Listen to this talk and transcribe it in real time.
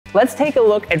Let's take a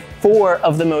look at 4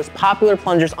 of the most popular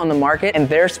plungers on the market and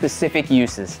their specific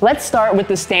uses. Let's start with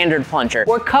the standard plunger,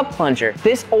 or cup plunger.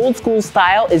 This old school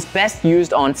style is best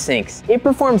used on sinks. It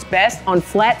performs best on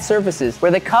flat surfaces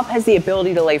where the cup has the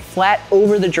ability to lay flat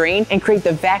over the drain and create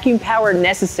the vacuum power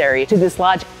necessary to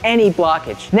dislodge any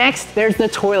blockage. Next, there's the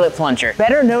toilet plunger,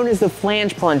 better known as the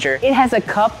flange plunger. It has a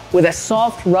cup with a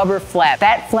soft rubber flap.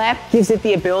 That flap gives it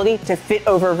the ability to fit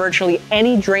over virtually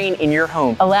any drain in your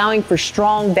home, allowing for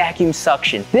strong vacuum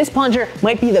suction. This plunger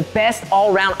might be the best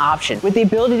all-round option, with the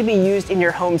ability to be used in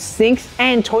your home's sinks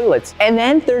and toilets. And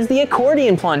then there's the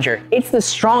accordion plunger. It's the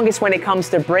strongest when it comes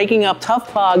to breaking up tough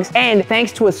clogs, and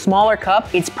thanks to a smaller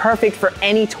cup, it's perfect for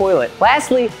any toilet.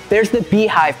 Lastly, there's the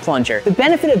beehive plunger. The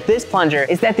benefit of this plunger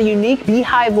is that the unique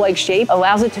beehive-like shape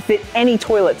allows it to fit any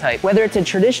toilet type, whether it's a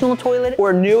traditional toilet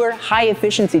or newer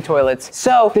high-efficiency toilets.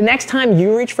 So the next time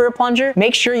you reach for a plunger,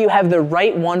 make sure you have the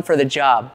right one for the job.